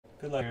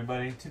Good luck,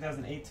 everybody.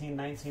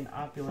 2018-19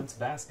 Opulence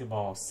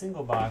Basketball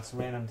Single Box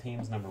Random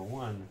Teams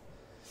 #1.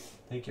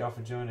 Thank you all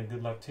for joining.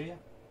 Good luck to you.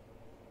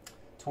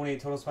 28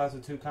 total spots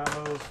with 2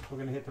 combos. We're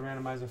going to hit the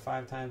randomizer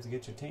 5 times to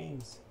get your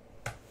teams.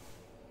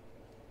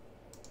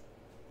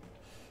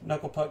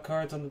 Knuckle puck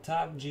cards on the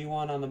top,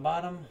 G1 on the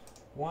bottom.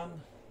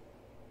 1,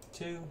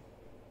 2,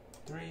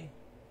 3,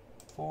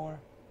 4,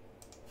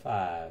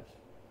 5.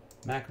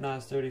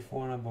 Macnos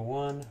 34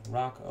 #1.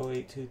 Rock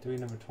 0823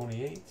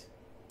 #28.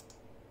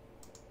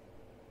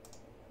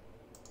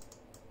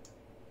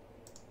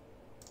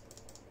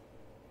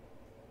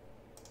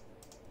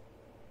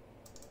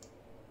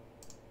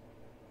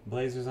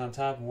 Blazers on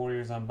top,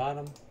 Warriors on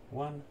bottom.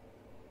 1,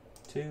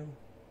 2,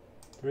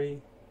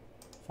 3,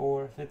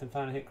 4. Fifth and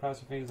final hit, cross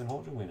your fingers and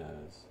hold your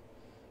winners.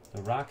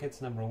 The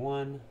Rockets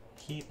 #1,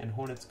 Heat and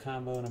Hornets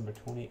combo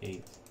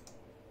 #28.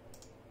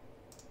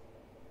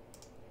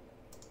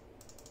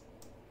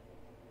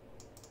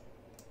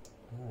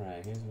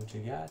 Alright, here's what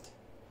you got.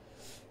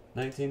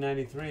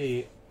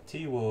 1993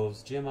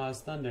 T-Wolves, Jim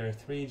Oz Thunder,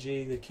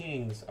 3G the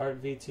Kings,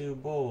 Art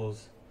V2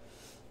 Bulls,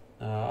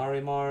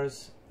 Ari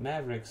Mars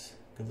Mavericks,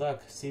 good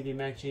luck, CB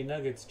Mac G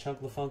Nuggets,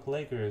 Chunk LaFunk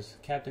Lakers,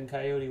 Captain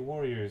Coyote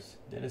Warriors,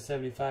 Dennis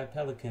 75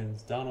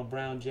 Pelicans, Donald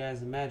Brown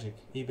Jazz and Magic,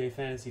 eBay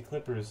Fantasy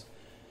Clippers,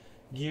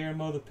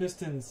 Guillermo the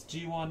Pistons,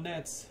 G1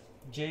 Nets,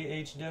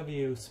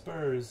 JHW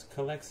Spurs,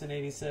 Collection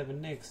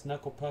 87 Knicks,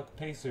 Knuckle Puck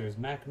Pacers,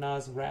 Mac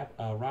Nas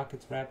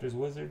Rockets Raptors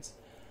Wizards,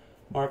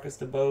 Marcus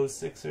DeBose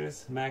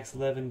Sixers, Max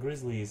Levin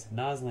Grizzlies,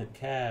 Noslint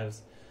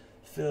Cavs,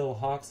 Phil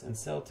Hawks and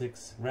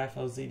Celtics,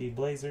 Raphael ZD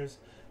Blazers,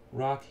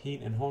 Rock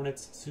Heat and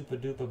Hornets, Super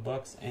Duper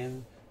Bucks,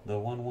 and the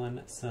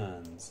 1-1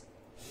 Suns.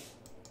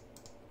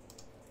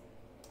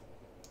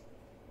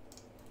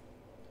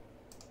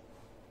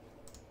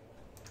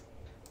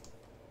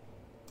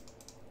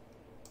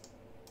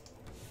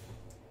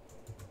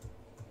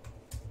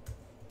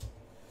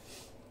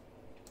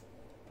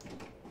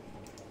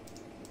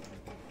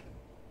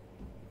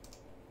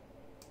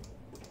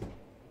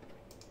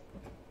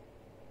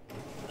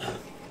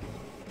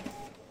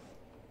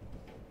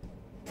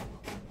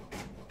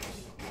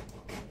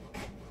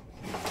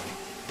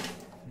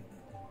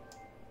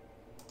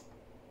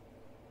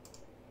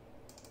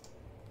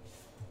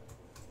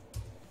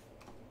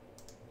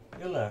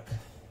 Good luck.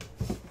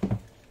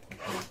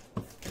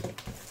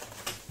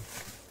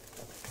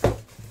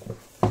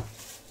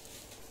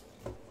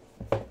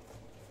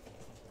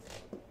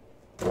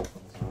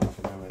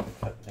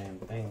 Cut the damn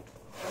thing.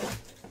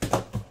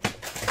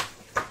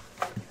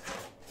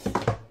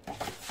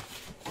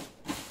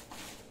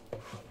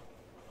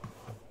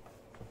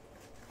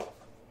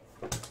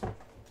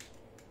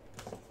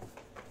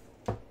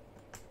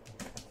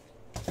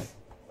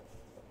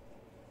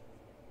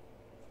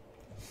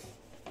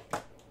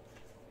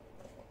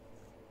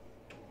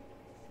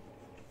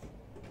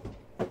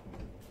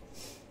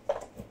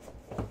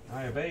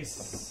 Alright,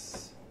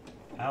 base.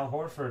 Al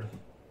Horford,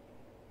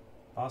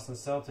 Boston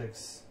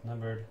Celtics,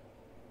 numbered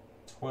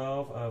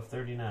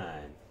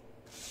 12/39.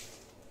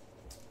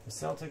 The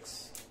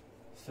Celtics,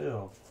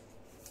 Phil.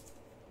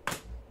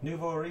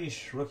 Nouveau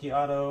Riche, rookie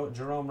auto,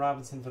 Jerome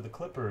Robinson for the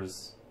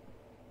Clippers.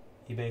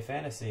 eBay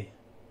Fantasy,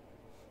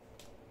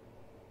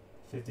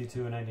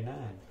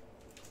 52/99.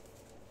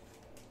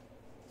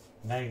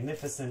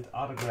 Magnificent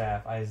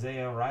autograph,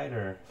 Isaiah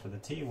Ryder for the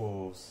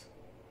T-Wolves.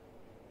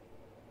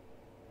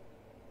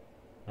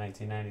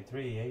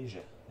 1993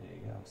 Asia. There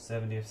you go.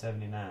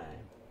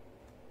 70/79.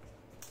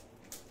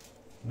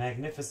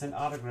 Magnificent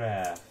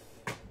autograph,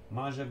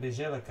 Maja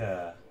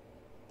Bijelica,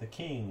 the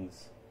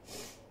Kings.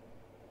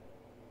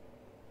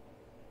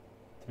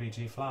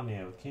 3G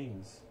Flamia with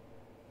Kings.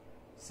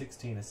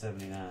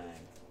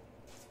 16/79.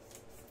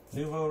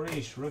 Nouveau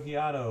Riche, rookie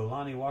auto,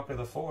 Lonnie Walker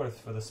IV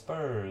for the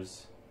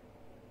Spurs.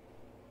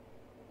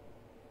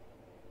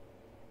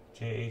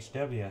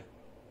 JHW,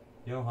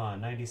 Johan,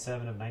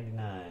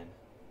 97/99.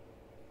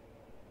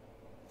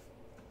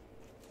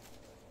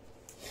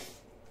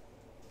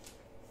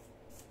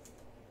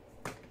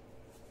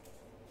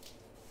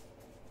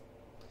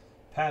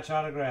 Patch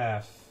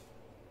autograph,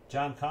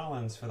 John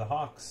Collins for the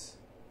Hawks.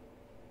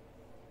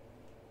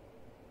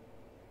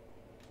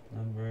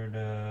 Numbered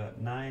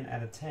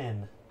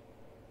 9/10.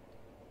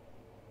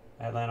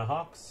 Atlanta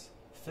Hawks,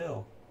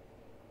 Phil.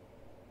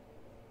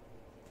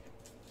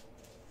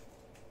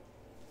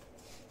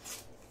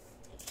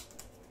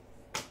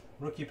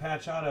 Rookie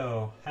patch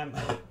auto,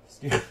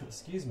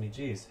 excuse me,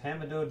 geez,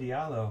 Hamidou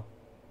Diallo.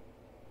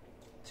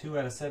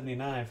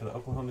 2/79 for the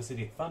Oklahoma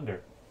City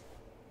Thunder.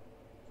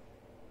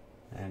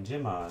 And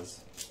Jim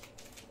Oz.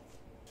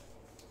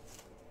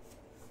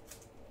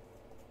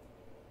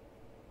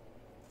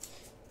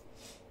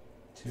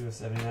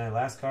 2/79.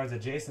 Last cards of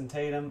Jason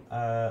Tatum.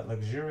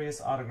 Luxurious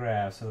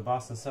autographs for the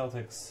Boston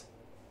Celtics.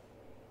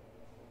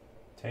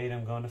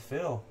 Tatum going to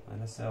Phil.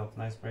 And the Celtics.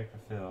 Nice break for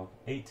Phil.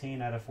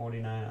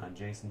 18/49 on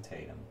Jason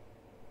Tatum.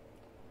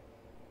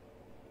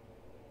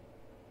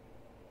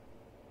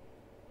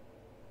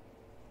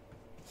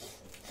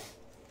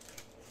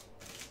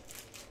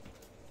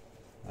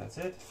 That's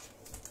it.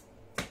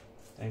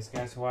 Thanks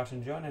guys for watching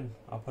and joining.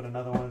 I'll put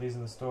another one of these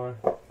in the store.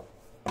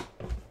 And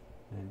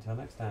until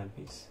next time,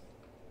 peace.